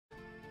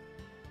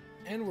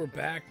And we're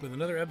back with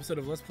another episode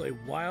of Let's Play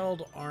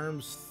Wild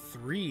Arms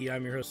 3.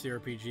 I'm your host, the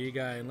RPG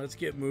Guy, and let's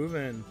get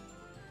moving,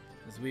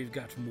 as we've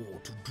got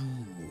more to do.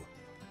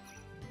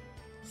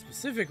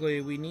 Specifically,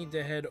 we need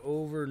to head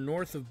over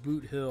north of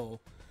Boot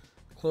Hill,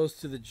 close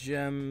to the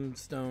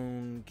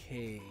Gemstone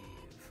Cave.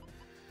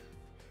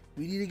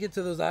 We need to get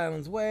to those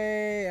islands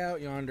way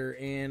out yonder,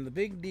 and the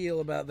big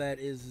deal about that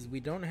is we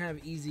don't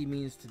have easy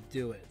means to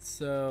do it.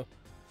 So,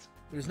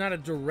 there's not a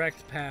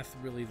direct path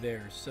really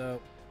there,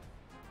 so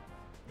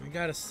we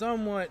gotta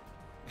somewhat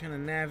kind of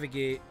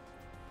navigate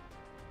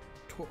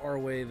to our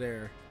way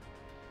there.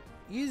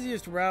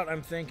 Easiest route,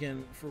 I'm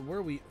thinking, from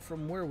where we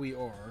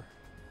are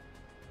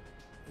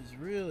is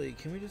really,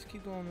 can we just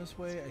keep going this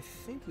way? I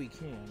think we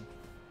can.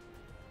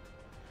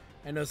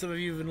 I know some of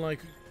you have been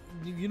like,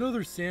 you know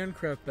there's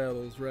sandcraft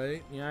battles,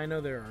 right? Yeah, I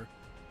know there are.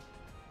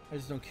 I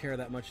just don't care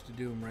that much to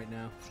do them right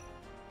now.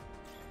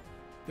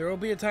 There will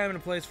be a time and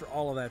a place for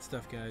all of that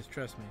stuff, guys.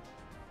 Trust me.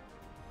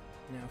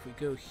 Now, if we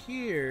go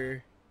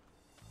here,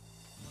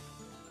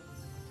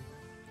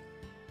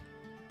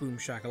 boom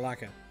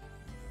shakalaka.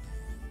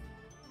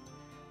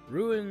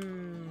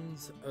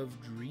 Ruins of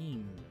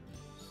Dreams.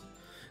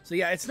 So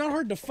yeah, it's not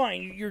hard to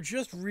find. You're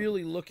just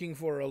really looking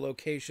for a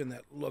location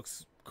that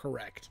looks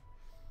correct.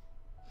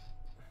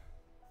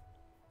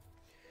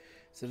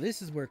 So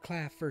this is where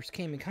Clive first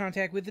came in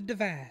contact with the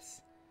device.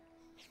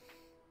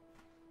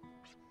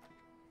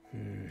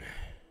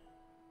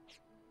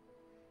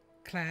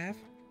 Clive?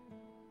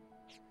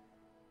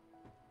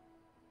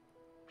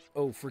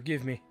 Oh,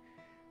 forgive me.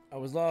 I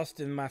was lost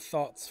in my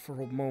thoughts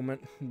for a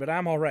moment, but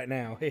I'm all right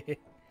now.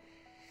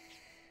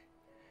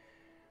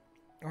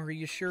 Are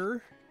you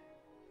sure?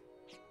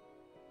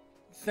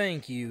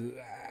 Thank you.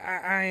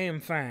 I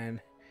am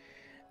fine.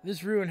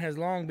 This ruin has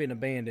long been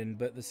abandoned,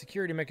 but the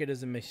security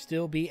mechanism may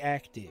still be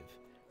active.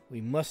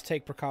 We must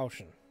take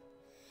precaution.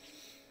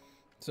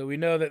 So we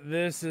know that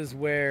this is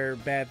where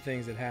bad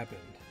things had happened.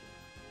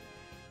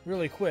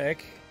 Really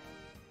quick,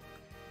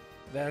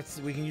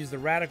 we can use the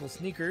radical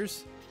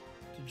sneakers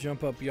to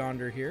jump up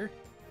yonder here.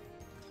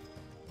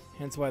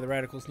 Hence why the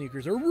radical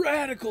sneakers are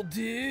radical,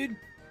 dude!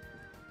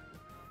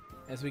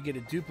 As we get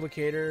a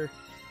duplicator,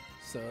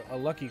 so a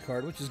lucky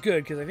card, which is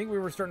good, because I think we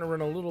were starting to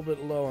run a little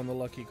bit low on the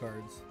lucky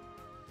cards.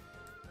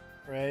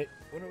 Right?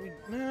 What are we...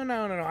 No,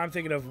 I'm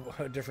thinking of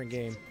a different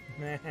game.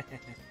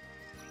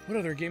 What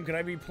other game could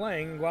I be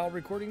playing while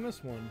recording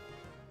this one?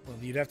 Well,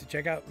 you'd have to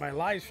check out my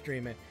live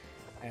stream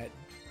at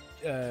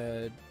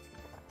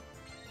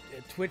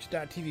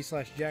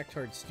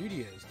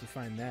twitch.tv/JackTardStudios to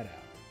find that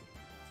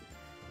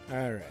out.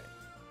 Alright.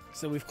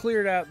 So we've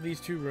cleared out these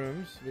two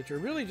rooms, which are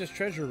really just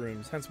treasure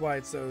rooms, hence why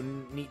it's so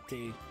neat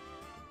to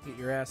get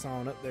your ass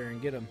on up there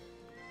and get them.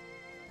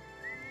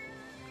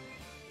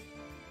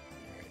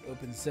 Alright,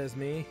 open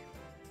sesame.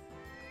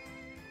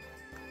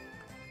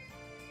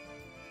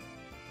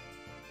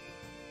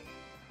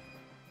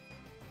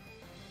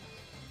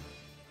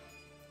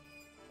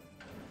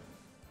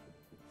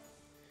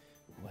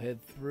 We'll head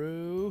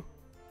through.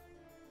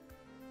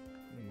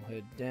 And we'll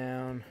head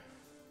down.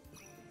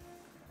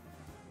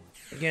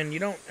 Again, you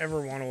don't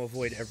ever want to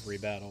avoid every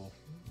battle.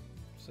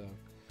 So.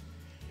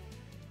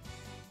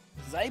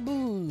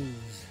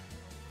 Zybooz!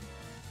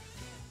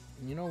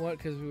 You know what?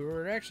 Because we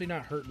were actually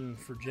not hurting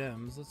for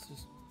gems. Let's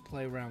just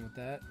play around with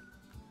that.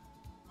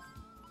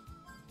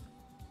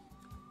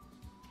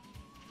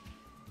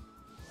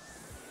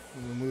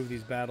 We'll move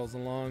these battles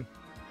along.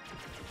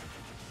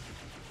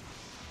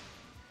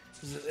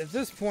 At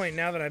this point,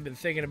 now that I've been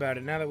thinking about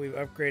it, now that we've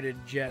upgraded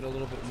Jet a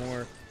little bit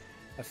more,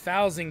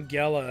 1,000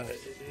 Gela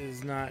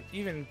is not,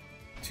 even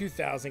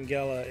 2,000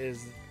 Gela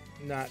is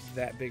not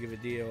that big of a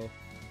deal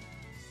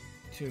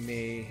to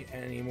me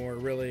anymore,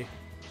 really.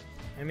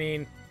 I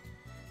mean,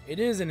 it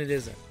is and it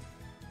isn't.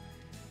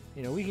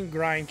 You know, we can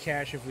grind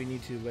cash if we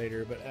need to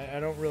later, but I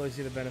don't really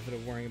see the benefit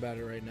of worrying about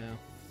it right now.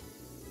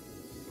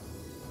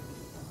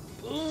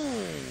 Boom!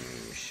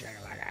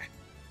 Shakalaka.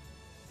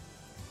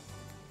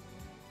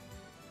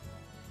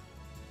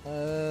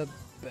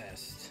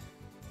 Best.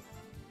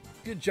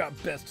 Good job,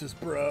 Bestus,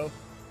 bro.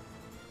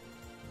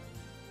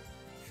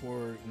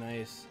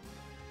 Nice.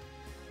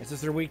 And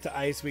since they're weak to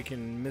ice, we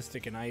can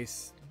Mystic and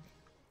Ice.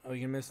 Oh, we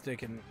can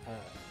Mystic and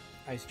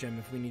Ice Gem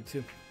if we need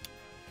to.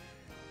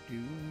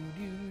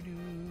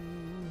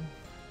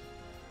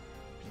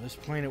 This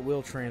planet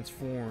will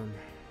transform.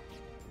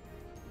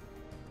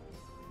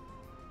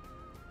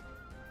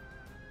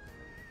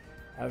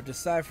 I've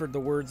deciphered the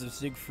words of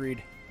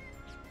Siegfried.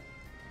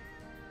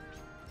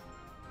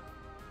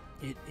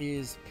 It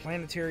is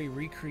planetary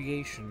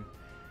recreation.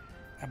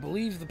 I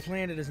believe the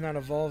planet is not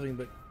evolving,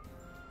 but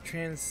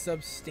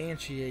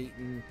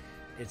transubstantiating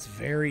its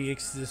very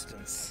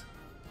existence.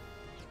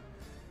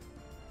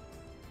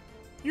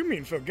 You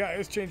mean Felgai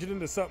is changing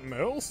into something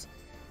else?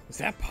 Is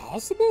that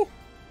possible?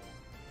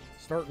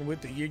 Starting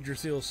with the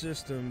Yggdrasil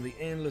system, the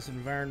endless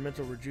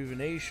environmental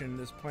rejuvenation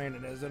this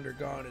planet has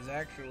undergone is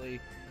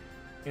actually,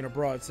 in a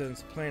broad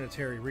sense,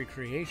 planetary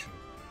recreation.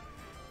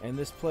 And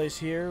this place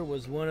here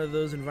was one of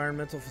those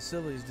environmental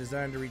facilities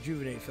designed to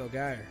rejuvenate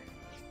Felgai.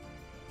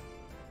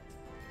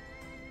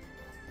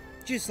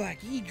 Just like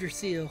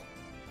Yggdrasil.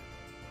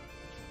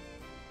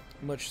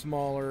 Much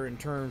smaller in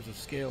terms of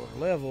scale or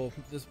level,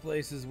 this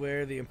place is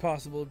where the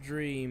impossible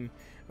dream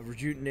of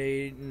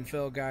rejuvenating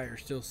Felgeir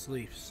still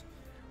sleeps.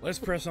 Let's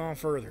press on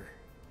further.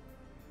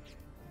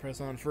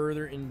 Press on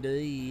further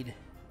indeed.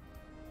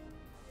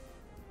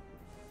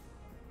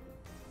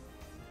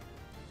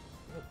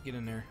 Oh, get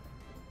in there.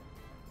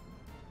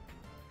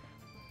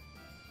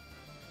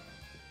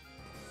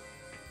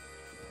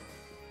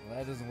 Well,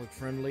 that doesn't look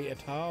friendly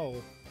at all.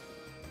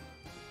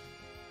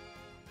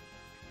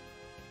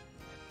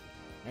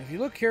 Now, if you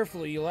look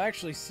carefully, you'll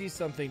actually see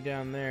something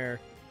down there.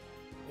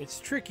 It's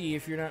tricky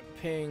if you're not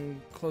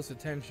paying close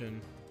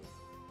attention.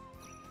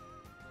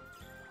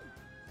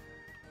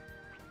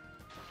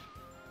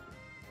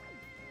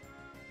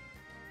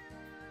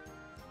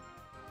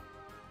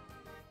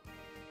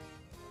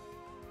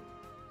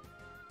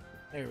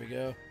 There we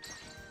go.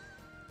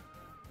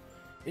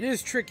 It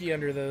is tricky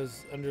under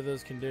those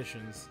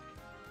conditions.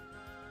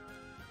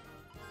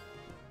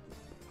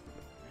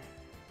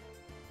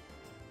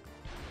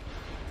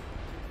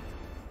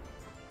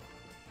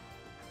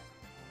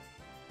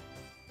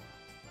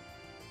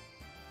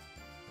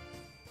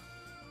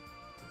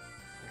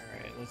 All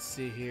right, let's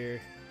see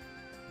here.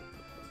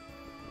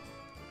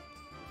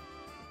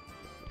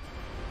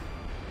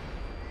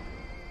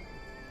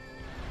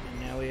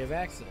 And now we have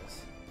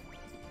access.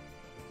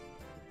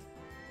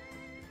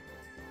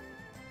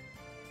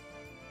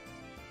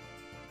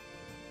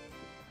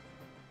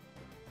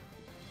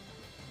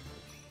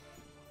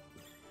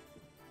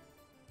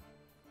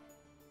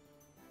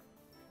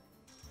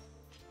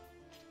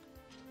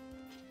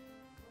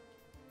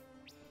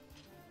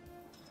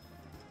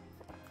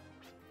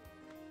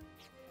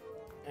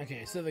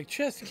 Okay, so the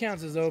chest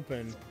counts as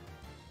open.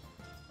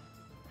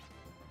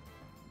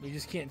 We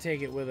just can't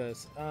take it with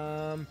us.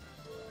 Dang,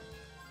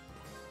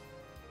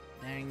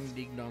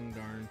 dig, dong,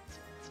 darn.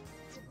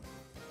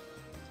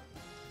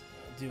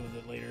 I'll deal with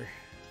it later.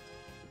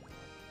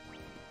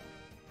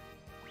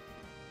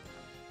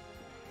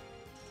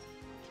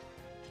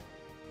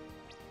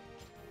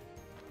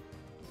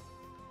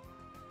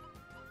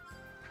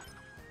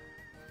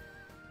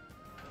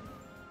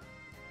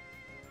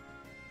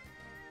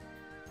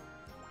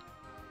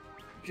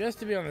 Just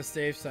to be on the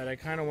safe side, I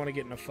kind of want to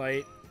get in a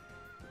fight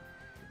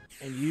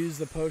and use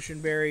the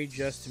potion berry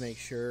just to make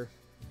sure.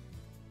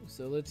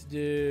 So let's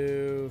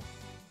do...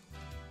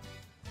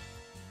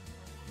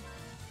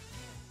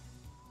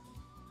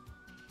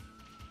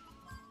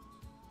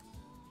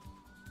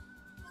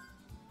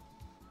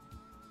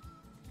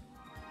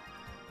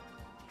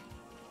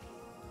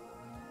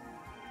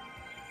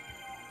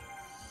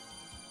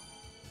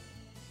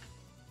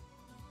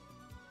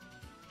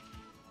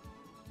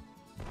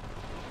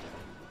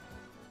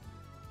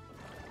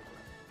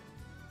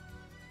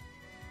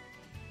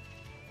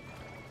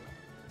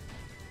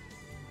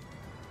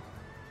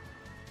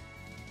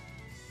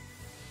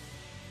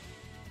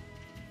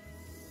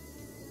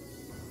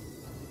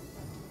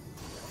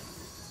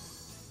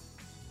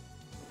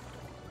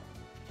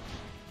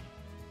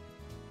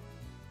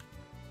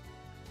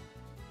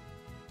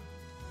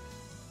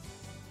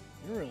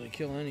 I didn't really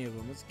kill any of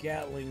them. Let's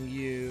Gatling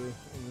you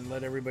and then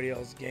let everybody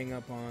else gang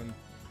up on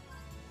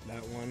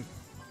that one.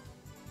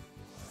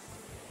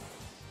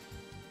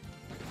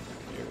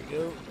 There we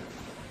go.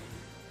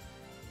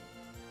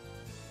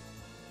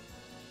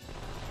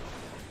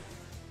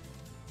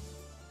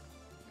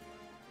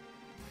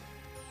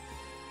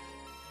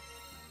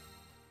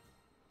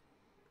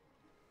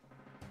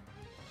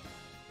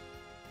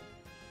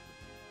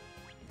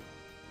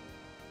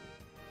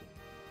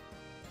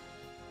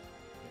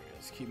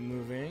 Let's keep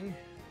moving.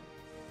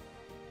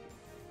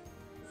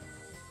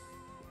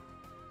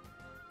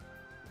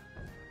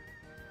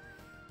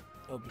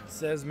 Open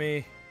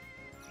Sesame.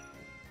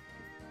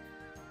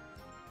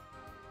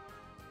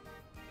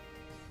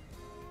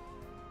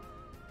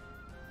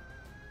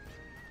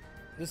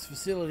 This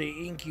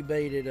facility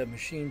incubated a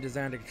machine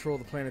designed to control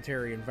the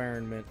planetary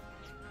environment.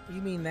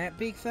 You mean that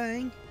big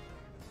thing?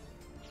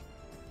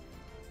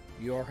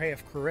 You are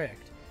half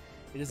correct.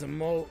 It is a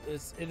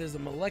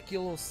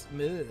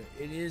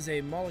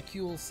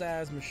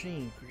molecule-sized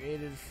machine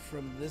created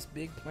from this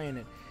big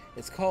planet.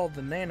 It's called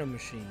the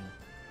nanomachine.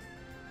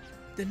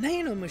 The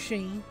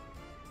nanomachine?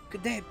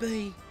 Could that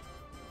be?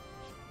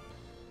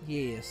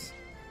 Yes.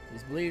 It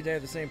is believed to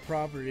have the same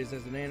properties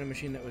as the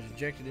nanomachine that was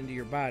injected into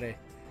your body.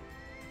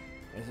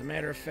 As a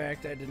matter of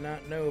fact, I did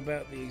not know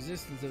about the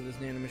existence of this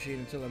nanomachine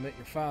until I met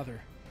your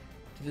father.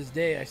 To this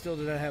day, I still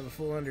do not have a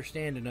full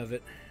understanding of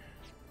it.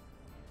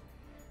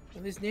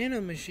 Well, this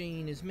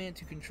nanomachine is meant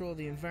to control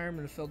the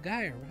environment of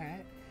Felgeir,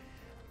 right?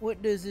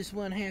 What does this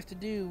one have to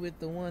do with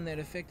the one that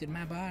affected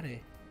my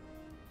body?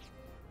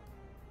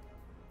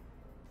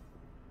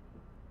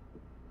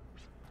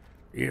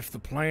 If the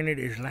planet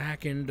is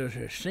likened to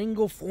a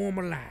single form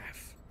of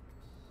life,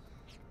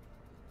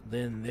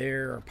 then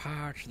there are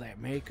parts that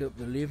make up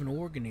the living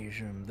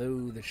organism,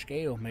 though the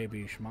scale may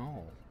be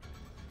small.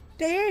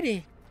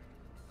 Daddy!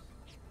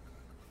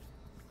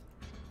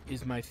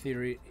 Is my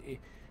theory...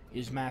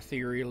 Is my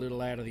theory a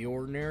little out of the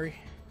ordinary?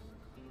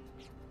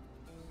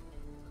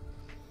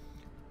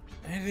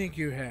 I think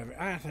you have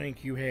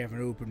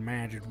an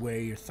open-minded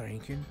way of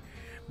thinking,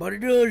 but it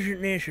doesn't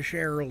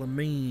necessarily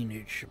mean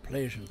it's a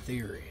pleasant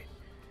theory.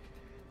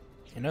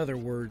 In other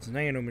words,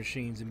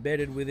 nanomachines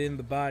embedded within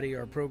the body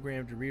are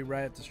programmed to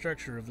rewrite the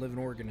structure of living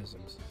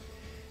organisms.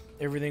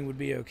 Everything would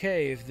be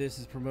okay if this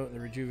is promoting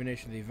the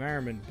rejuvenation of the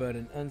environment, but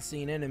an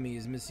unseen enemy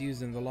is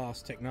misusing the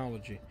lost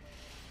technology.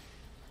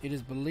 It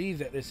is believed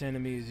that this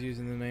enemy is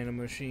using the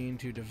nanomachine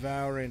to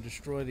devour and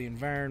destroy the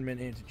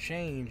environment and to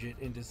change it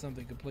into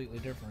something completely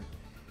different.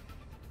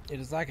 It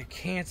is like a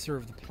cancer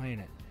of the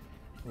planet,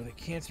 where the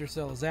cancer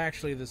cell is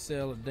actually the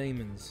cell of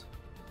demons.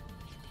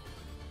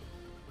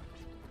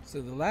 So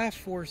the life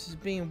force is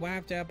being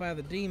wiped out by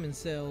the demon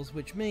cells,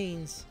 which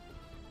means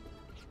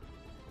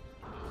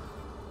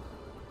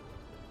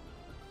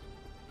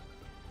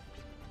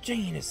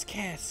Janus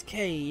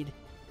Cascade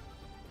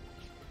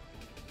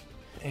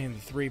and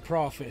the three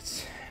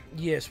prophets.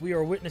 Yes, we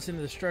are witnessing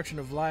the destruction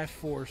of life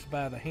force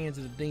by the hands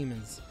of the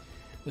demons.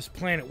 This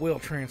planet will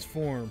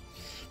transform.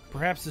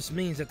 Perhaps this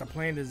means that the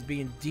planet is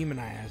being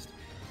demonized,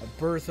 a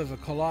birth of a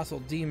colossal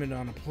demon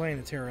on a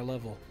planetary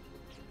level.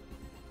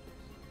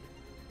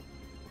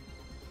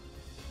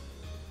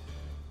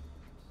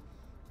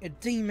 A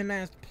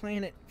demonized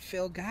planet,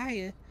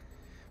 Felgaia?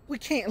 We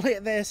can't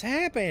let this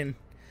happen.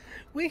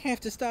 We have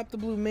to stop the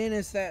blue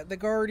menace that the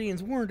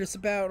Guardians warned us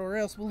about, or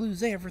else we'll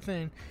lose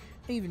everything.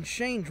 Even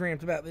Shane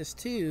dreamt about this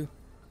too.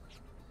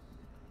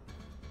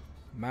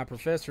 My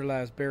professor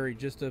lies buried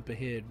just up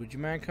ahead. Would you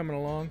mind coming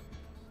along?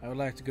 I would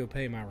like to go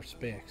pay my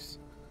respects.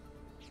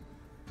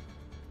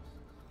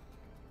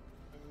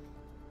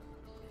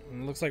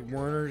 And it looks like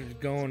Werner is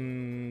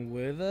going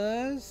with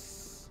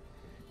us.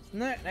 It's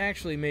not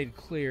actually made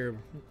clear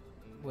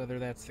whether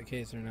that's the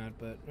case or not,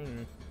 but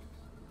okay,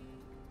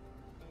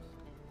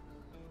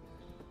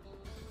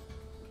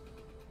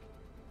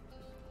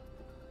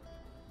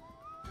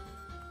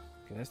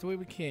 that's the way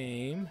we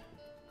came.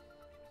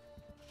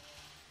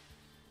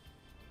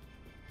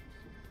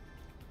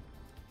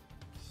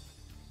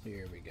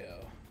 Here we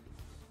go.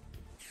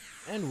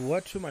 And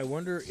what, to my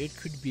wonder, it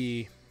could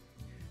be.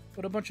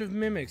 But a bunch of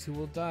mimics who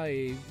will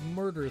die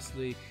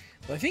murderously.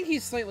 But I think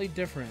he's slightly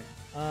different.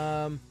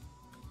 I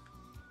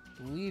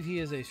believe he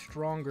is a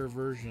stronger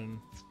version.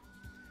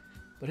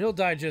 But he'll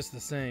die just the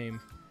same.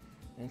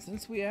 And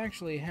since we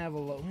actually have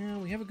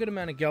we have a good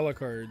amount of Gala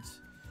cards.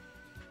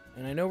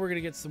 And I know we're going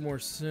to get some more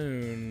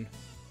soon.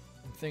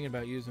 I'm thinking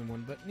about using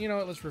one, but you know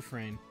what? Let's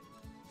refrain.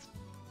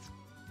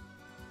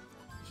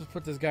 Let's just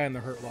put this guy in the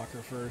hurt locker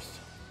first.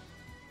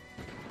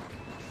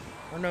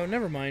 Or no,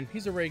 never mind.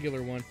 He's a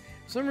regular one.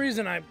 For some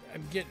reason, I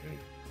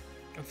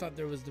thought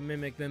there was the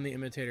Mimic, then the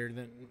Imitator.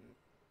 Then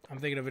I'm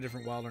thinking of a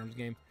different Wild Arms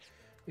game.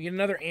 We get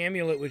another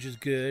Amulet, which is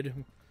good.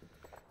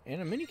 And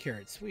a Mini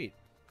Carrot. Sweet.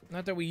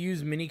 Not that we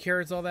use Mini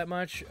Carrots all that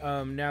much,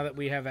 now that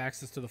we have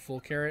access to the full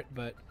carrot,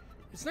 but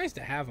it's nice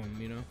to have them,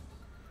 you know.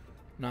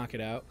 Knock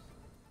it out.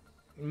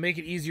 Make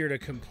it easier to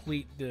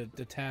complete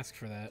the task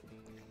for that.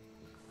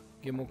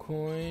 Gimmel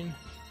coin.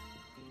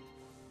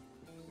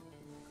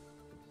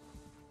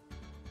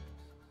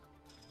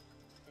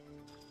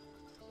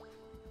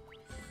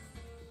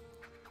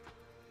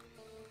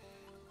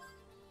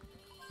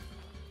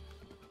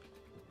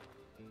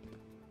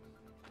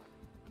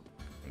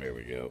 There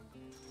we go.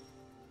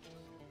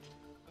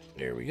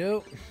 There we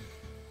go.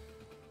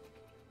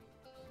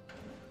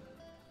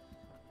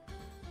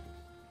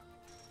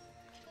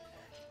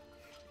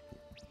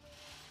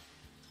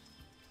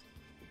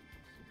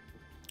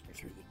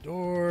 Through the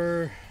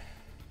door.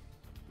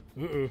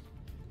 Uh-oh.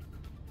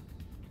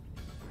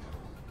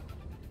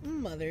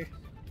 Mother.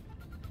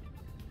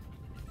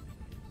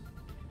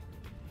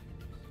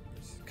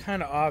 It's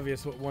kind of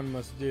obvious what one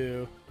must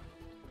do.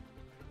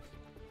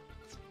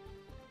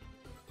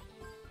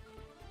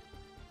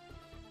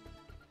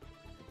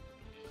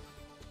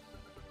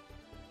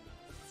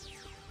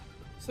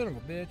 Son of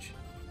a bitch.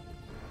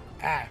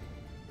 Ah.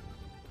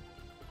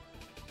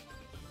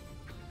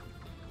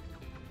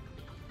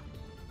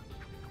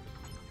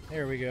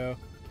 There we go.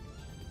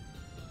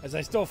 As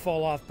I still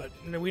fall off, but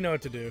we know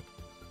what to do.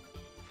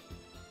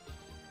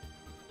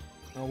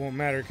 Oh, it won't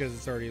matter because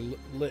it's already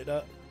lit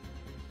up.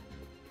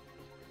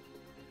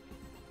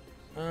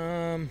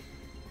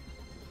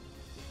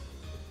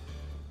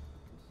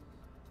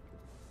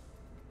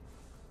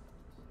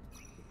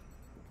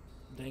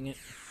 Dang it.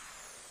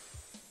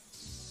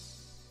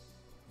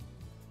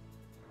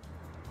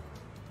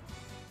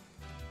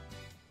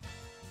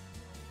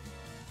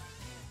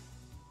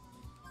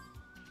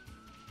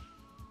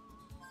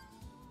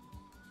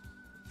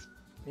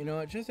 You know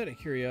what, just out of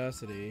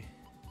curiosity,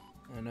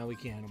 I know we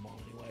can't hit them all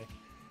anyway.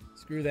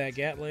 Screw that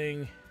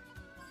Gatling.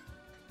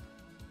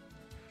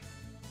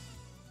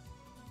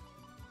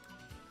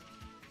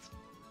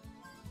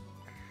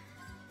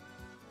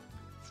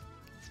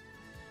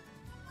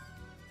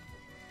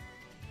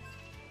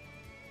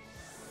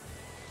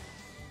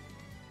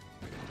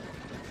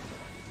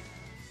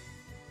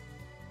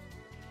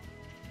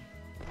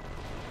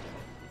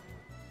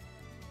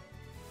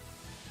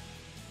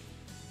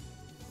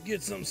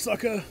 Get some,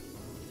 sucker.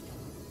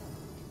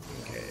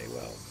 Okay,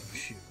 well,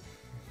 shoot.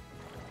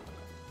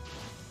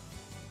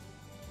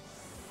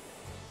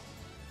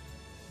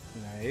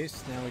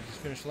 Nice. Now we just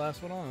finished the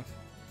last one off.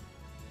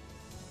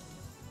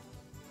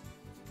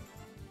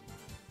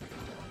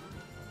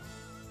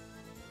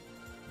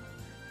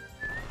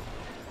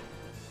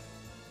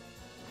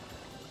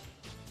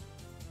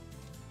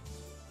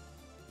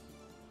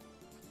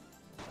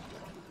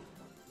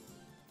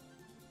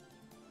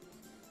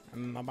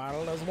 And the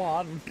battle is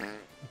won.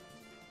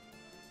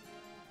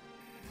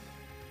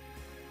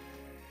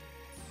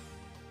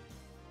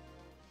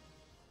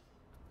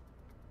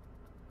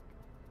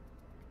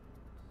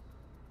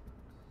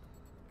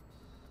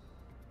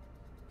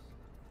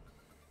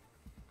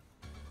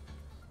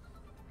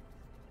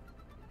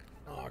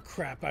 Oh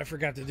crap, I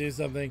forgot to do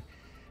something.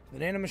 The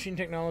nanomachine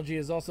technology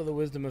is also the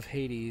wisdom of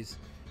Hades.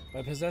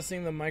 By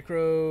possessing the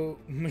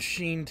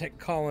micro-machine tech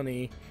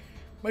colony,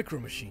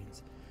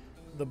 micro-machines,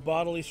 the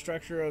bodily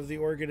structure of the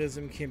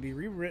organism can be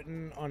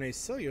rewritten on a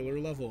cellular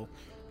level.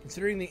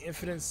 Considering the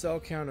infinite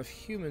cell count of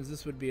humans,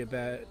 this would be a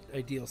bad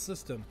ideal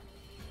system.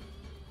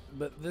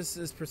 But this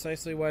is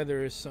precisely why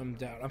there is some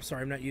doubt. I'm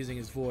sorry, I'm not using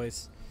his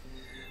voice.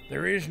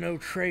 There is no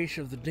trace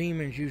of the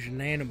demons using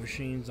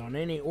nanomachines on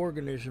any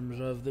organisms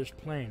of this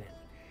planet.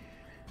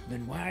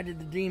 Then why did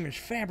the demons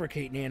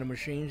fabricate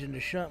nanomachines into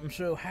something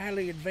so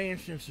highly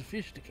advanced and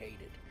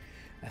sophisticated?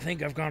 I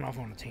think I've gone off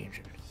on a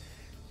tangent.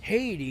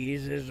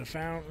 Hades is a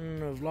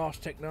fountain of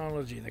lost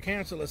technology. The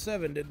Council of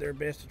Seven did their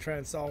best to try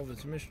and solve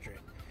its mystery.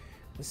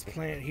 This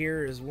plant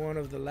here is one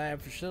of the lab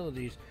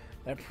facilities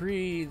that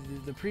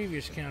the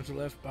previous council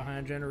left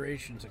behind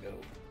generations ago.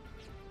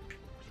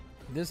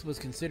 This was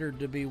considered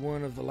to be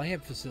one of the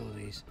lab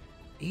facilities,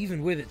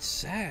 even with its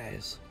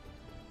size.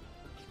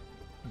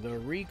 The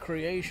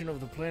recreation of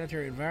the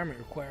planetary environment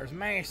requires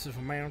massive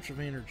amounts of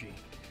energy.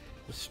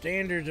 The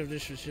standards of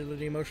this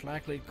facility most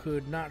likely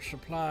could not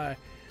supply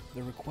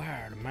the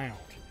required amount.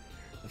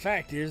 The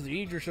fact is,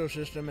 the Yggdrasil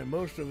system and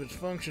most of its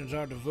functions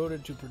are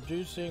devoted to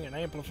producing and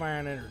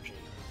amplifying energy.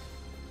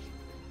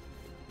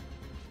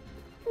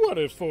 What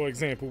if, for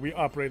example, we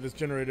operate this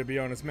generator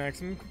beyond its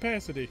maximum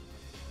capacity?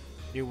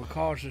 It would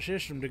cause the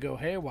system to go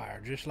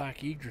haywire, just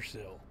like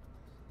Yggdrasil.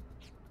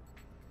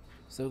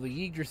 So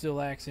the Yggdrasil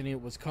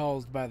accident was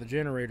caused by the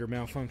generator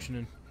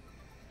malfunctioning.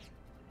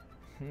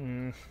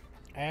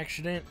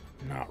 Accident?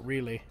 Not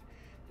really.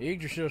 The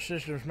Yggdrasil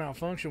system's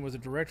malfunction was a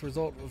direct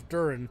result of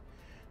Durin,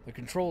 the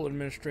control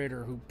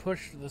administrator, who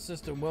pushed the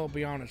system well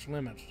beyond its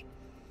limits.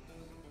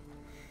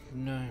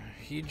 No,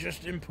 he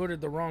just inputted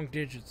the wrong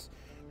digits.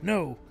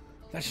 No,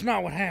 that's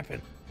not what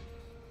happened.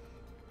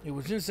 It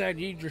was inside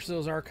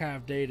Yggdrasil's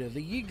archive data.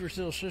 The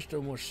Yggdrasil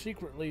system was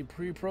secretly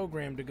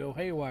pre-programmed to go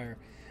haywire.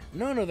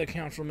 None of the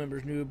council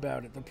members knew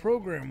about it. The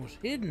program was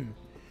hidden.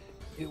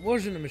 It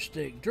wasn't a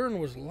mistake. Durin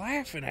was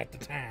laughing at the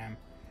time.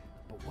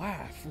 But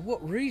why? For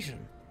what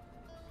reason?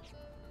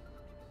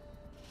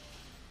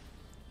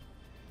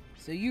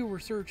 So you were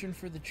searching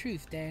for the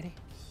truth, Daddy.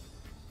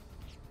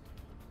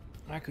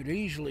 I could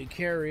easily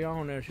carry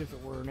on as if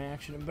it were an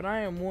accident, but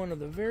I am one of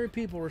the very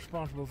people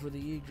responsible for the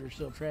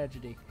Yggdrasil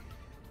tragedy.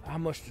 I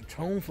must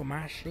atone for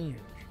my sins.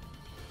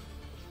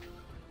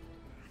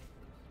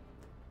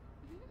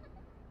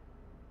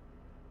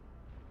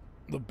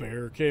 The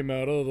bear came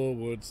out of the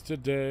woods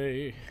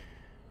today.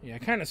 Yeah, I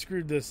kind of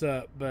screwed this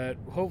up, but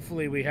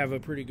hopefully we have a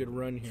pretty good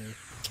run here.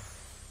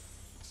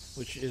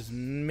 Which is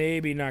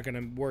maybe not going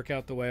to work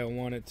out the way I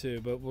want it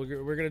to, but we're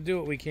going to do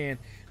what we can.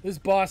 This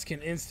boss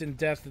can instant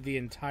death the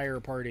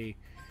entire party,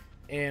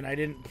 and I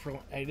didn't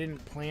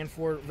plan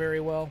for it very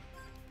well,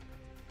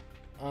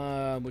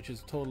 which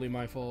is totally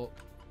my fault.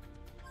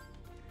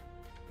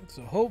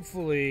 So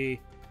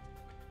hopefully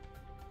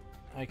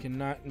I can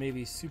not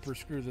maybe super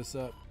screw this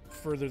up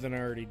further than I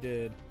already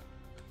did.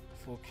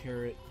 Full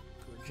carrot,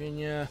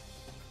 Virginia,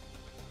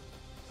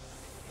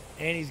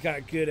 and he's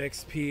got good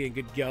XP and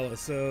good Gala,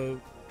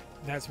 so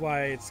that's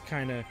why it's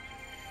kind of.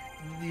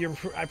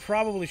 I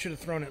probably should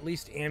have thrown at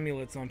least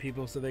amulets on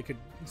people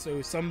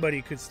so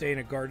somebody could stay in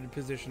a guarded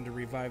position to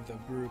revive the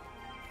group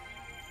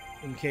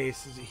in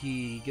case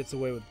he gets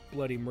away with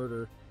bloody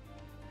murder.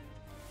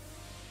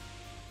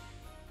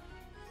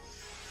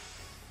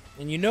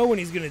 And you know when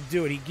he's gonna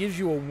do it. He gives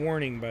you a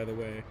warning, by the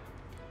way.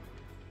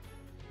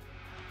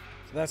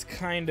 So that's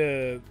kind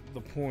of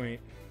the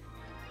point.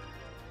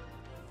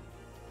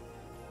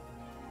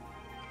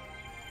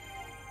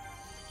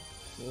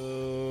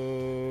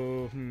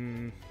 So,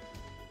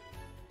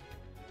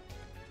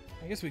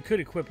 I guess we could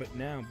equip it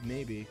now,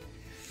 maybe.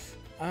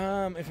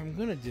 If I'm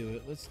gonna do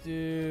it, let's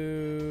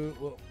do.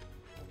 Well,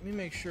 let me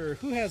make sure.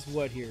 Who has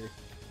what here?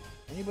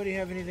 Anybody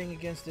have anything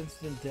against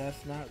instant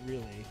death? Not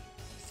really.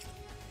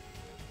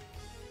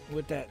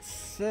 With that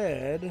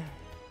said,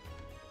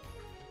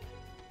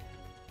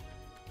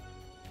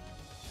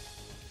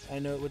 I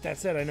know. With that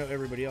said, I know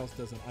everybody else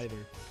doesn't either.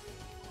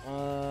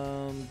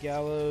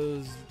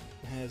 Gallows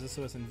has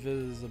SOS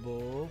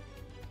invisible.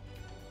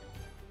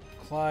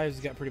 Clive's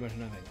got pretty much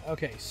nothing.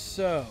 Okay,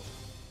 so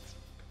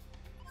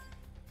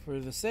For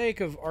the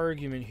sake of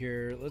argument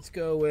here, let's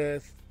go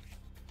with,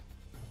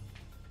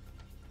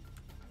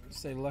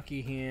 say,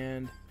 lucky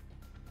hand.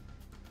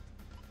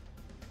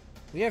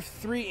 We have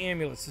 3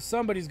 amulets, so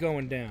somebody's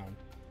going down.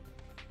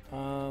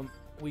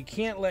 We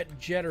can't let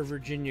Jet or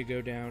Virginia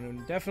go down,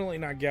 and definitely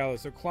not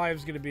Gallows, so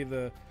Clive's going to be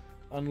the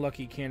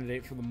unlucky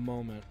candidate for the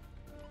moment.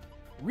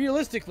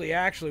 Realistically,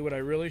 actually, what I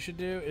really should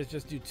do is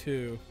just do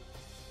 2.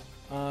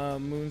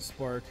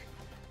 Moonspark.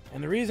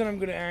 And the reason I'm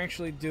going to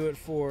actually do it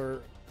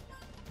for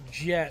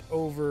Jet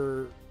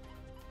over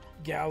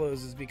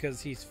Gallows is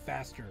because he's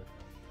faster.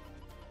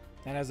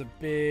 That has a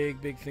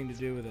big thing to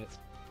do with it.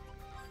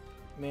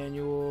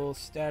 Manual,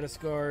 status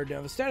guard.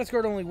 Now, the status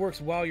guard only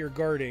works while you're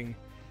guarding.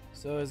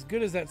 So as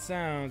good as that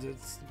sounds,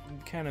 it's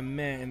kind of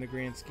meh in the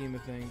grand scheme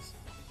of things.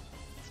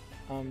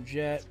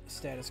 Jet,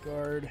 status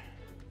guard.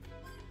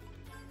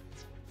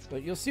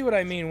 But you'll see what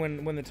I mean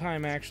when the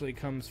time actually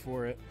comes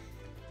for it.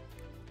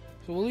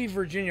 So we'll leave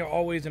Virginia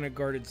always in a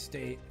guarded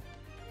state.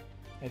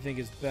 I think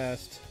is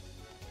best.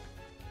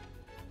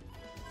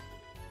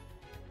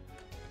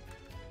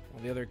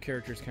 While the other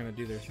characters kind of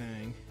do their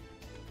thing.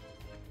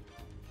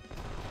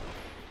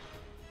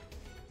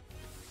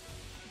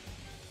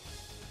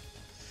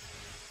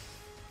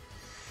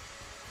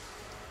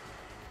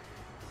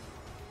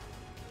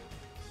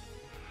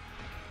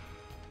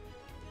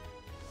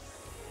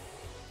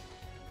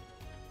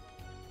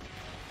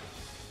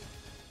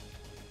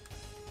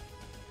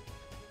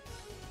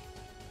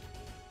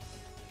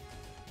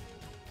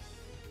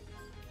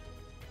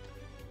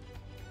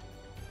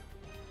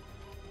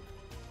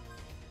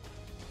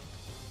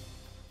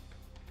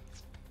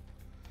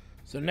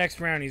 So next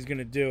round he's going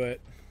to do it.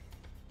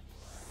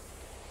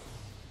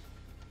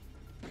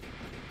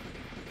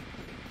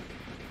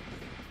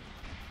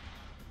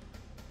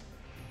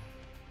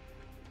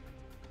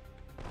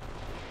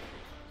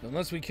 So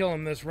unless we kill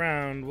him this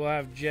round, we'll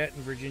have Jet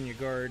and Virginia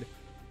guard.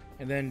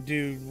 And then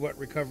do what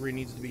recovery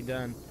needs to be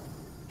done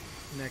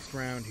next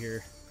round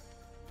here.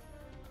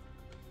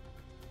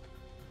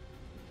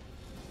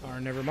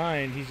 Or never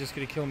mind, he's just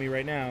going to kill me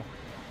right now.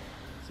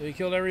 So he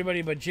killed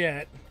everybody but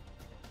Jet.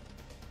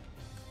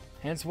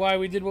 Hence why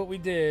we did what we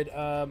did.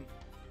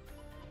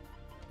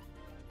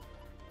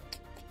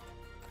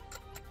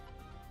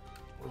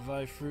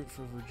 Revive fruit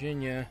for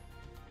Virginia.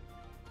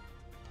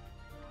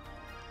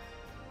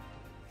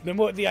 Then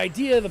what the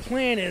idea, the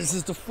plan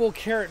is to full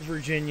carrot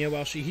Virginia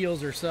while she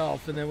heals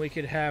herself, and then we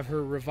could have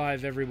her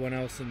revive everyone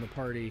else in the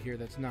party here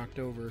that's knocked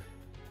over.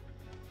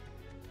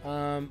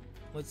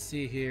 Let's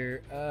see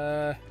here.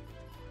 Let's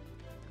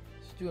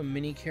do a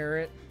mini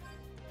carrot.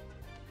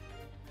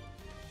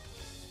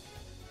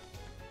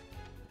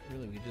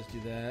 Really, we could just do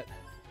that.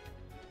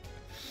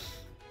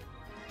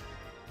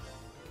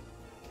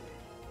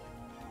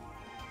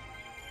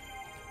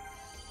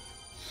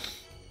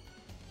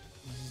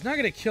 He's not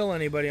going to kill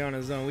anybody on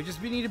his own.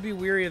 We need to be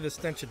weary of the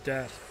stench of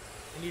death.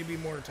 We need to be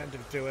more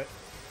attentive to it.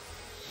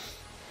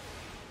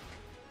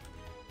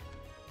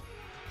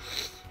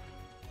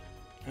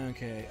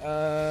 Okay,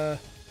 have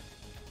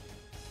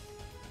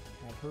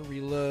her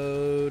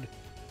reload.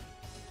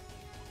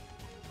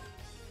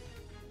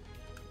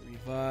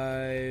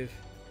 Revive.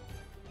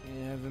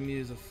 And have him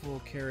use a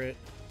full carrot.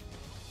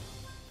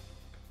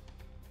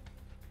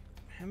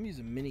 Have him use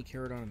a mini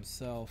carrot on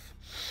himself.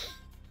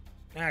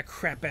 Ah,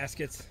 crap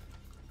baskets.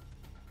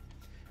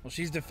 Well,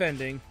 she's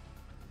defending.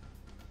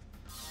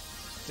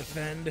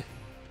 Defend.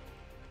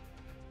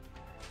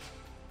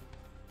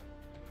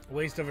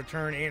 Waste of a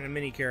turn and a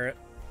mini carrot.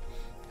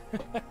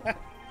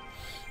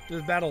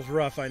 This battle's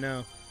rough, I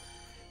know.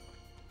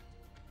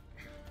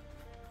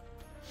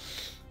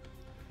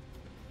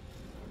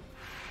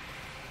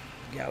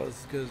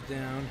 Gallows goes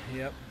down,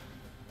 yep.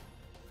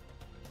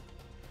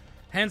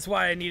 Hence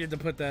why I needed to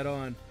put that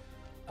on.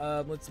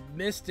 Let's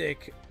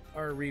Mystic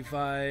our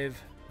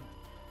revive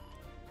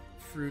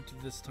fruit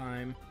this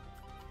time.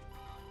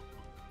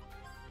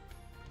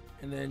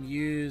 And then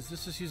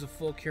let's just use a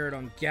full carrot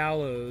on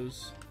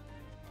Gallows.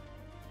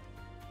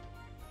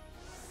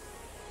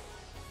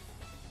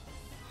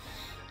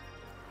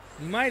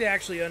 You might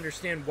actually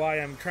understand why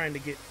I'm trying to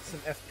get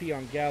some FP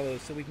on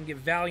Gallows so we can get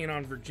Valiant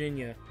on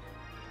Virginia.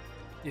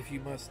 If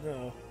you must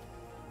know.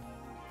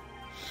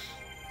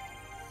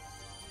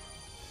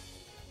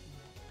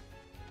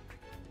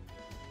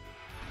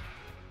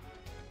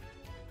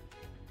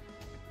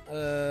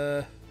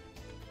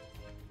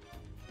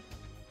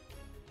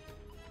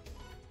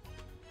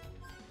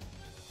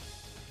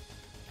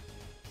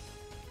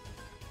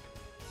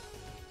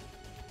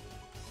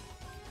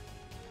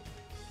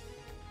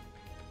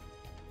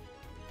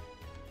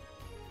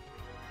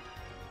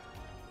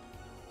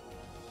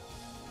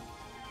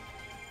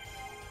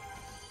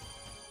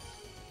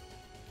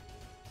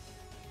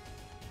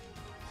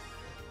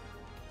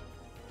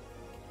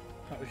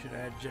 Probably should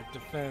have had Jet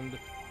defend.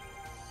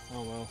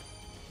 Oh well.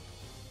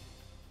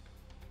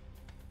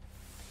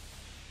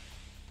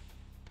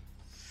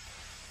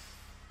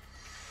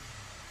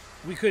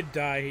 We could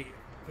die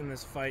in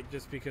this fight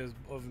just because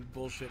of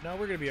bullshit. No,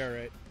 we're gonna be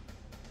alright.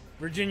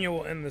 Virginia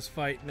will end this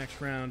fight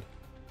next round.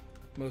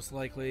 most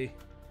likely.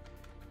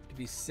 To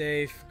be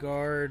safe,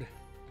 guard.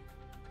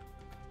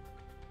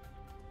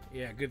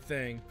 Yeah, good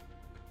thing.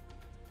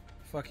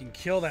 Fucking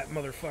kill that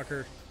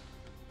motherfucker.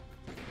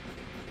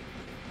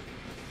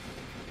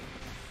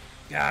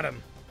 Got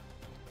him.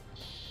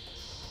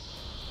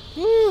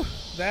 Whew.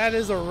 That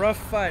is a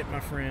rough fight, my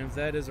friends.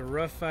 That is a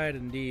rough fight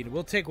indeed.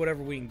 We'll take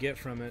whatever we can get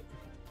from it.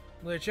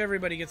 Which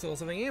everybody gets a little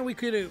something. And we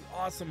could do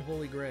awesome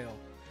Holy Grail.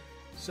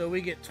 So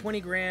we get 20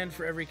 grand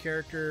for every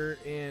character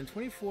and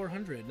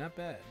 2,400. Not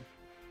bad.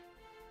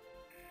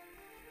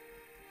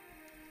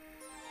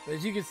 But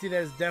as you can see,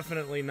 that is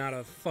definitely not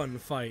a fun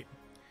fight.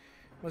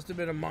 Must have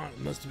been a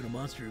monster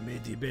who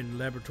made the abandoned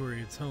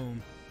laboratory its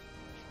home.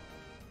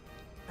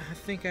 I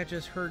think I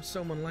just heard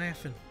someone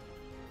laughing.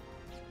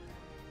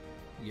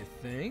 You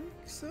think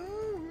so?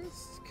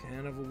 It's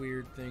kind of a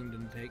weird thing to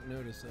take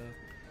notice of.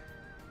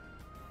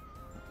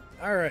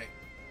 Alright.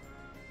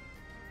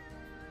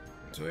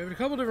 So we have a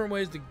couple different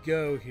ways to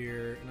go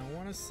here, and I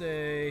want to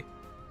say...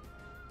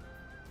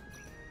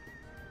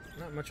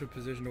 not much of a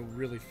position to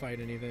really fight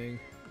anything.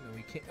 No,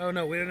 we can't... oh,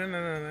 no, wait,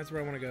 no, that's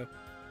where I want to go.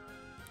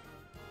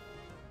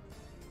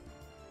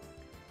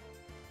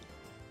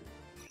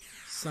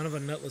 Son of a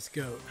nutless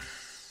goat.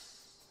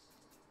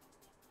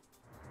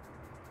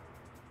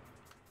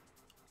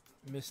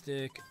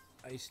 Mystic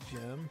Ice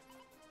Gem.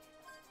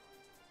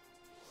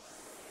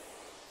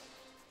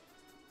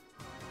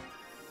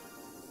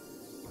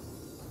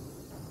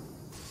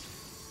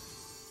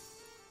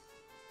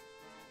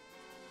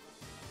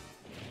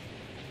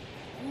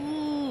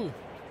 Ooh.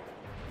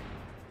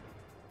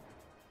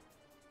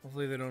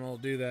 Hopefully they don't all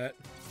do that.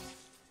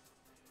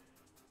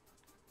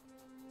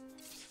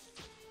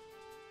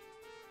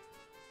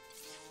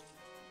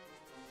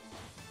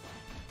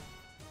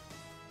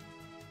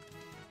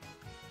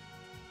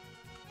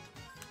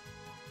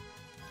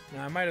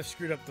 Now, I might have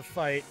screwed up the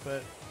fight,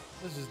 but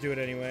let's just do it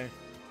anyway.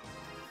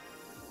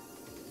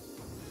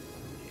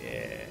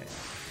 Yeah.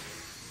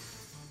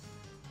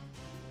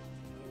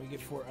 We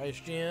get 4 ice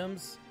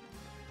gems.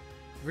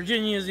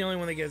 Virginia is the only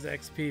one that gets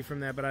XP from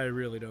that, but I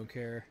really don't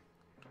care.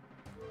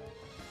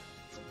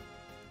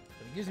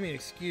 But it gives me an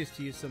excuse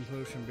to use some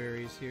potion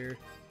berries here.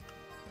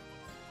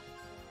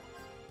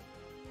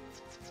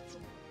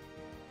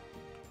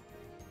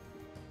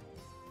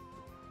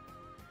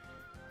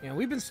 Yeah,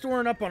 we've been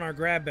storing up on our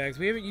grab bags.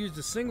 We haven't used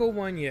a single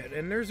one yet,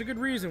 and there's a good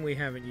reason we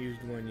haven't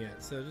used one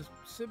yet. So just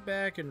sit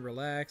back and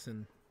relax,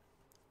 and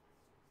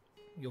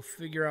you'll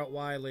figure out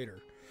why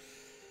later.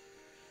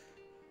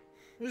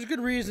 There's a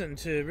good reason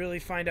to really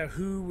find out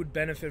who would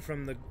benefit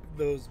from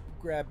those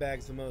grab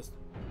bags the most.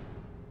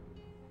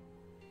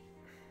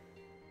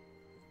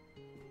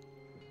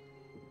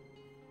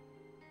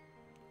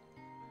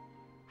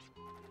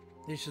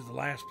 This is the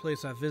last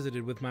place I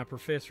visited with my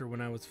professor when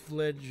I was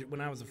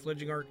a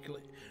fledgling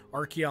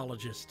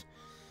archaeologist,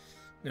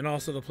 and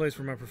also the place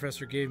where my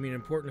professor gave me an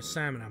important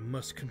assignment I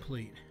must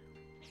complete.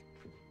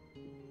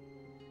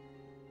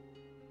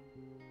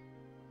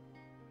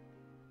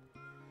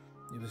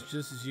 It was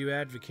just as you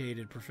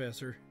advocated,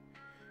 Professor.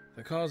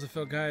 The cause of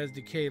Felgaia's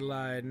decay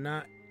lies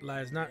not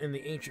in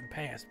the ancient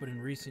past, but in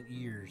recent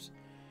years.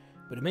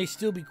 But it may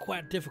still be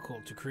quite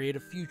difficult to create a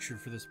future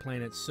for this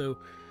planet, so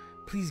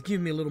please give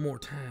me a little more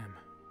time.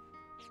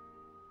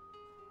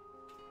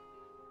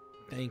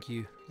 Thank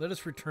you. Let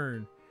us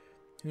return.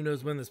 Who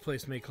knows when this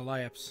place may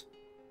collapse.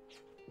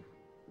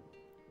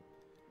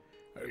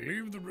 I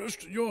leave the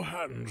rest in your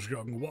hands,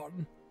 young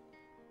one.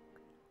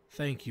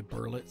 Thank you,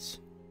 Burlitz.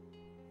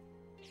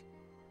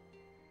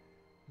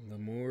 The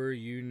more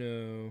you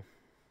know,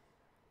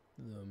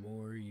 the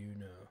more you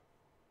know.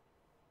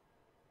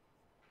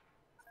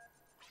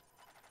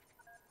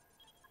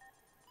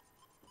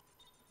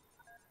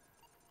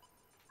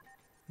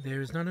 There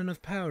is not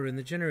enough power in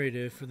the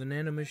generator for the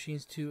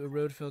nanomachines to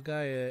erode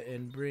Felgaia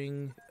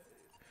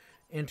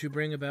and to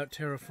bring about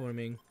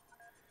terraforming.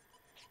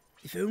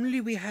 If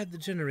only we had the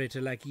generator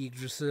like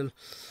Yggdrasil,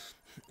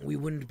 we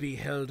wouldn't be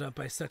held up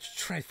by such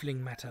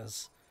trifling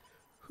matters.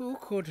 Who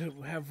could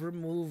have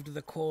removed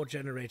the core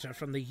generator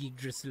from the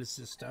Yggdrasil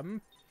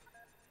system?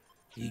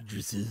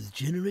 Yggdrasil's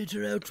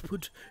generator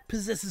output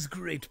possesses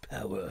great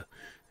power,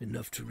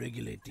 enough to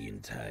regulate the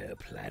entire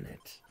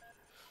planet.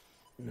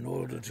 In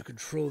order to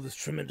control this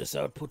tremendous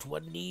output,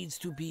 one needs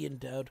to be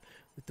endowed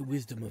with the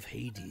wisdom of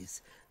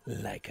Hades,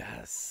 like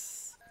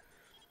us.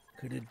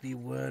 Could it be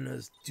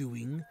Werner's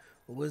doing,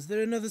 or was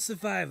there another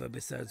survivor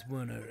besides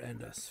Werner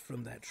and us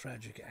from that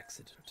tragic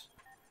accident?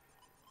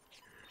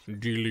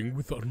 Dealing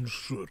with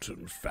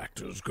uncertain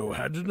factors go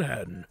hand in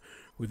hand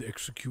with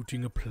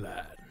executing a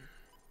plan.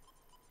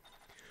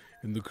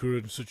 If the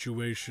current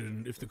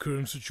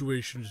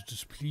situation is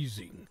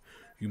displeasing,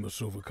 you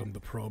must overcome the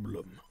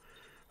problem.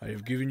 I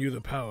have given you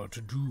the power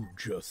to do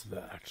just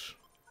that.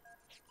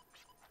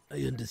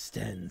 I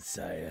understand,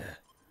 sire.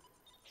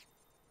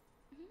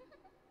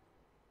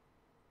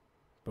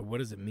 But what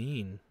does it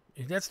mean?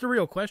 That's the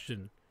real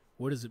question.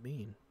 What does it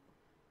mean?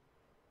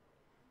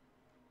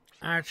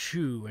 I,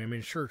 too, am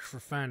in search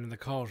for finding the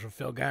cause of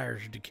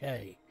Felgaia's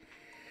decay.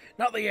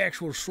 Not the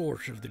actual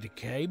source of the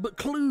decay, but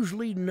clues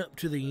leading up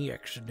to the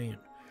accident.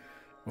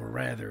 Or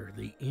rather,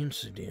 the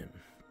incident.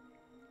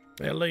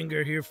 They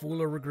linger here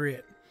full of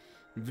regret,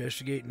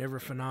 investigating every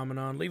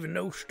phenomenon, leaving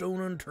no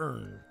stone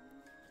unturned.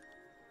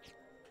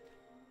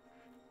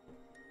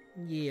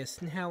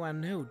 Yes, now I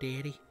know,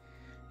 Daddy.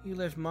 You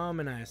left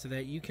Mom and I so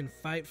that you can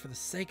fight for the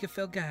sake of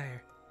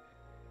Felgeir.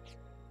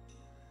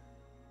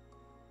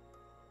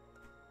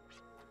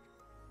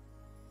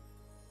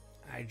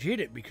 I did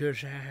it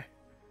because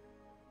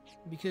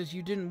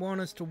you didn't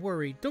want us to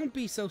worry. Don't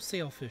be so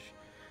selfish.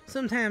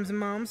 Sometimes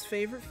Mom's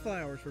favorite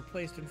flowers were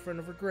placed in front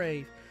of her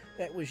grave.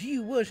 That was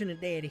you, wasn't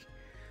it, Daddy?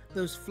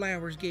 Those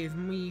flowers gave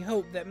me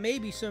hope that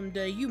maybe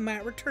someday you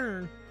might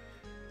return.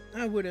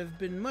 I would have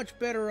been much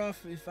better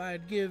off if I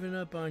had given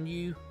up on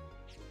you.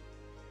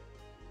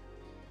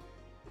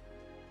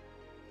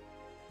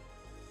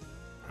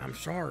 I'm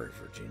sorry,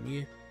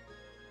 Virginia.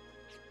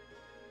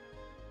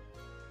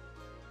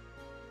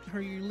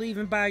 Are you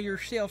leaving by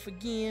yourself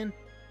again?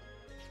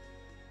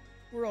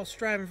 We're all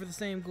striving for the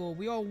same goal.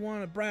 We all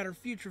want a brighter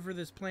future for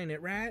this planet,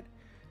 right?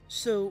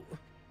 So,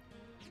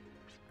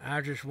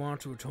 I just want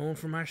to atone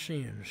for my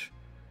sins.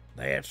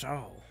 That's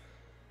all.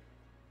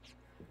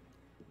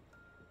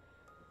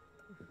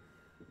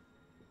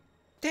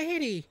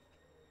 Daddy!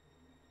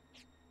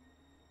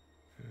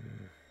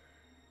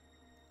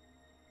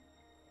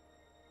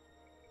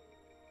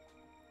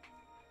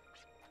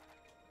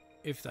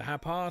 If the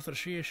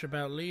hypothesis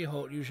about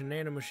Leholt using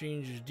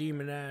nanomachines to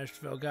demonize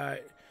Felgeir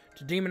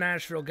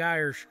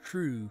is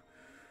true,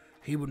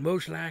 he would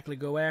most likely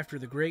go after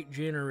the Great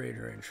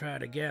Generator and try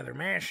to gather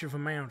massive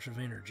amounts of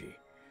energy.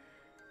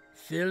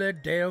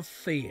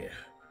 Philadelphia.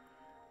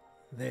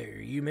 There,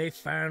 you may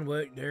find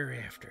what they're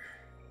after.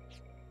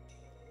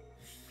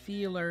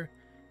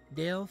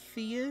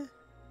 Philadelphia?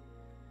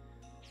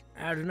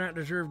 I do not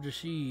deserve to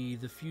see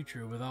the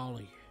future with all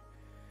of you.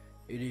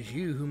 It is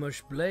you who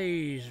must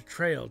blaze a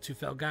trail to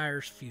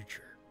Felgeir's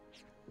future.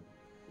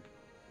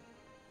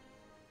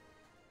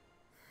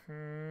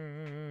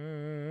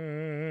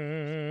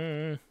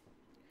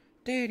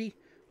 Daddy,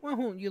 why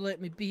won't you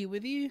let me be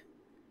with you?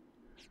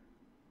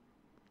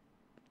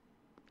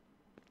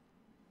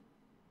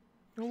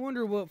 I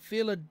wonder what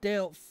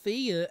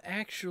Philadelphia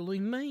actually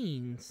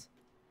means.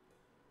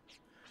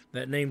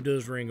 That name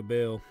does ring a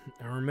bell.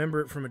 I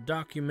remember it from a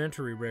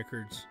documentary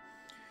records.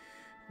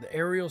 The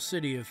aerial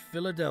city of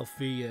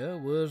Philadelphia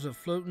was a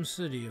floating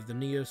city of the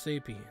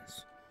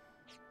Neo-Sapiens.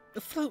 A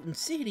floating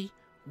city?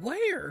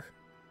 Where?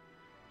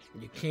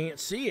 You can't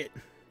see it.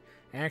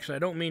 Actually, I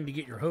don't mean to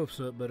get your hopes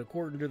up, but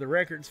according to the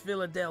records,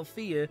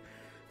 Philadelphia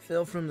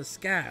fell from the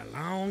sky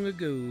long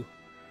ago.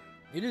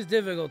 It is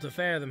difficult to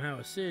fathom how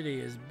a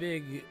city as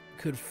big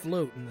could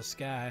float in the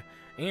sky,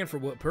 and for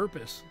what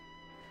purpose.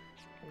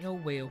 Oh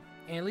well,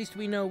 at least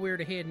we know where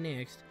to head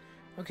next.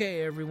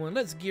 Okay, everyone,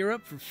 let's gear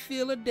up for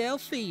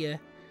Philadelphia.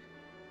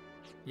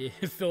 Yeah,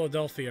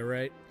 Philadelphia,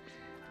 right?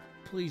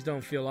 Please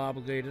don't feel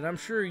obligated. I'm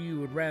sure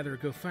you would rather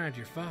go find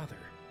your father.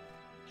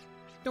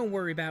 Don't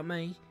worry about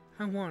me.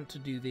 I want to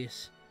do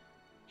this.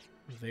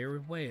 Very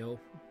well.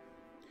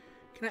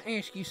 Can I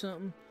ask you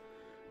something?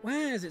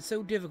 Why is it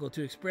so difficult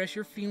to express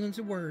your feelings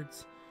in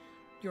words?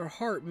 Your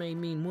heart may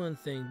mean one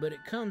thing, but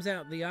it comes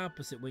out the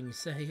opposite when you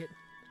say it.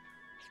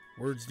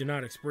 Words do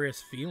not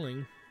express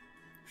feeling.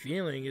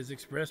 Feeling is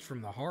expressed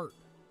from the heart.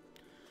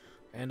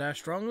 And I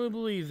strongly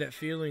believe that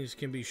feelings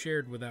can be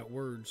shared without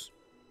words.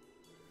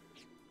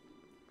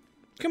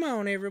 Come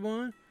on,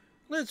 everyone.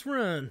 Let's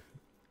run.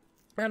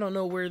 I don't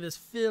know where this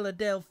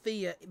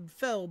Philadelphia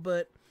fell,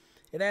 but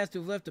it has to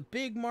have left a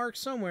big mark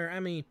somewhere.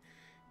 I mean,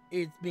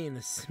 it's being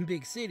a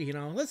big city and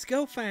all. Let's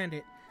go find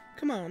it.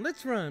 Come on,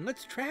 let's run.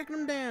 Let's track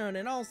them down.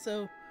 And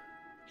also,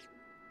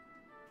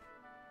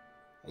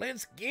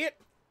 let's get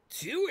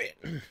to it.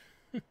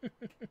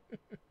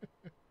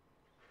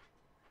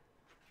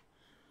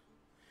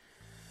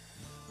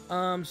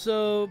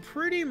 So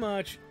pretty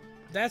much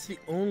that's the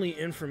only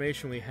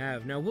information we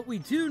have. Now, what we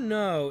do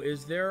know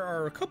is there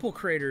are a couple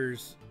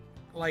craters,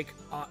 like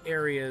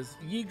areas.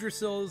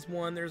 Yggdrasil is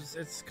one.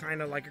 It's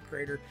kind of like a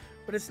crater,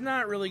 but it's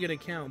not really going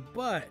to count.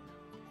 But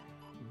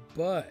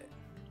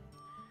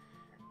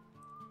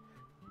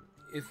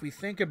if we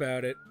think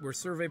about it, where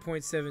survey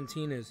point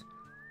 17 is,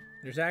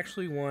 there's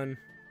actually one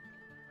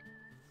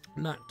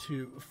not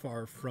too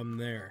far from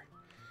there.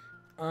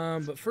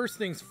 But first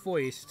things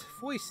foist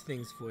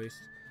things foist.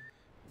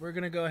 We're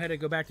gonna go ahead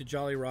and go back to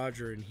Jolly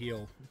Roger and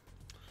heal,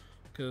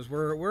 because we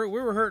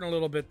were hurting a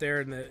little bit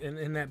there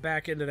in that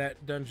back end of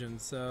that dungeon.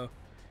 So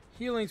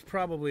healing's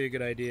probably a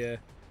good idea.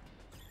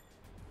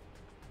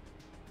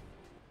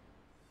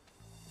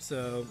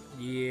 So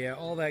yeah,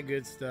 all that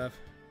good stuff.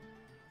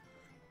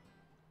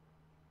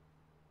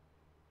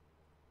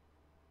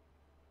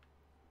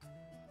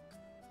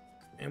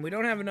 And we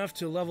don't have enough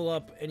to level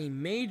up any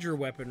major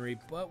weaponry,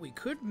 but we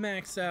could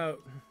max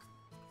out.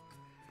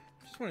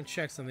 Just want to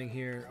check something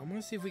here. I want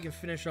to see if we can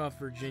finish off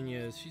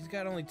Virginia's. She's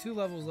got only 2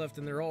 levels left,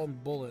 and they're all in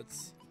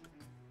bullets.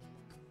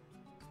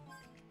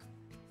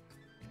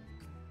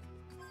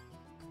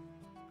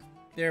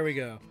 There we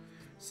go.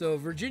 So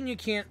Virginia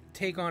can't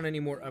take on any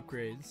more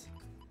upgrades,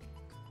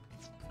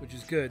 which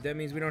is good. That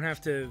means we don't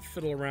have to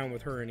fiddle around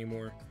with her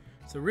anymore.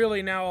 So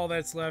really now all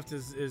that's left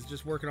is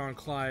just working on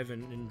Clive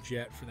and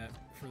Jet for that,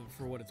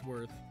 for what it's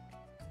worth.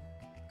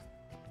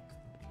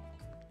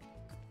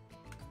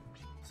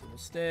 So we'll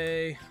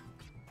stay.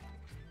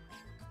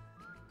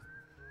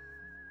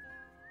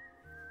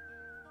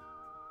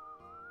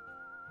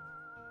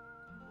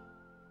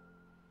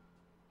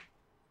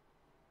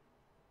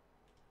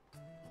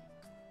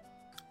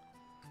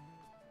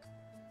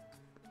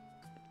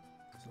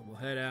 So we'll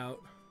head out.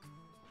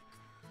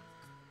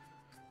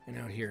 And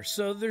out here.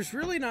 So there's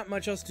really not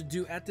much else to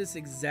do at this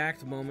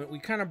exact moment. We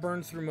kind of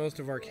burned through most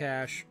of our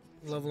cash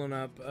leveling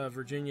up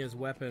Virginia's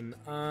weapon.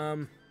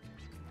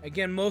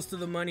 Again, most of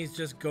the money's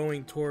just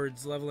going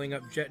towards leveling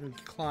up Jet and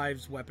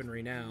Clive's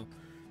weaponry now.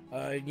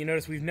 You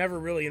notice we've never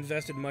really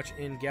invested much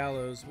in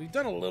Gallows. We've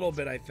done a little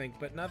bit, I think,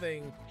 but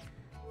nothing...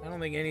 I don't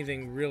think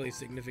anything really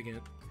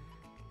significant.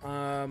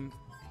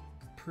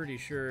 Pretty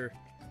sure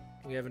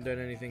we haven't done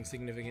anything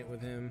significant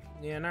with him.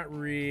 Yeah, not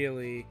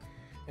really.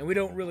 And we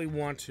don't really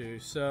want to,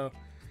 so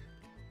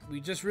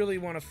we just really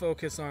want to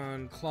focus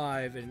on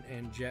Clive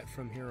and Jet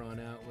from here on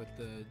out with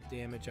the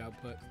damage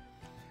output.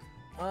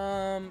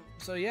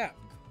 So yeah,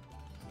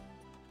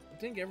 I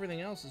think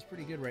everything else is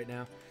pretty good right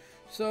now.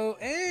 So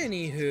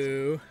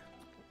anywho,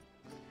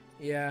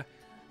 yeah,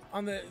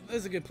 this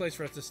is a good place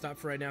for us to stop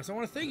for right now. So I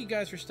want to thank you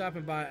guys for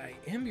stopping by. I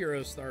am your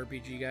host, the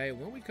RPG Guy.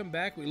 When we come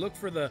back, we look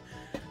for the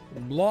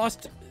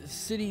lost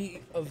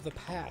city of the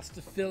past,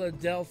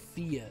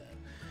 Philadelphia,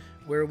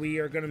 where we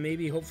are going to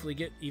maybe hopefully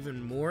get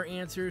even more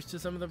answers to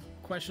some of the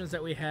questions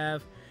that we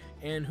have.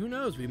 And who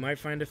knows, we might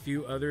find a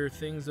few other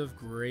things of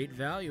great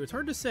value. It's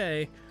hard to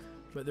say,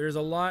 but there's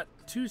a lot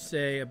to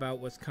say about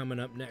what's coming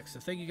up next. So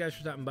thank you guys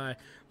for stopping by.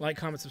 Like,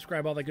 comment,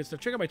 subscribe, all that good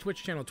stuff. Check out my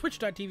Twitch channel,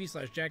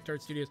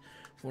 twitch.tv/JackTartStudios,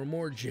 for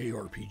more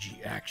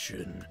JRPG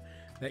action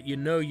that you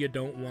know you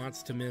don't want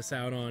to miss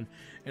out on,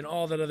 and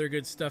all that other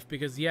good stuff.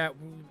 Because, yeah,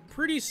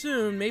 pretty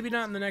soon, maybe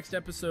not in the next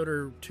episode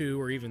or 2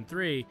 or even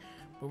 3,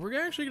 but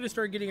we're actually going to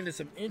start getting into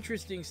some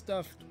interesting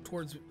stuff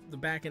towards the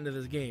back end of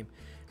this game.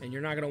 And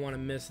you're not going to want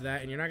to miss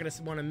that. And you're not going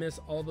to want to miss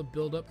all the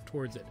build up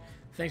towards it.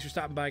 Thanks for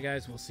stopping by,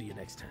 guys. We'll see you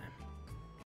next time.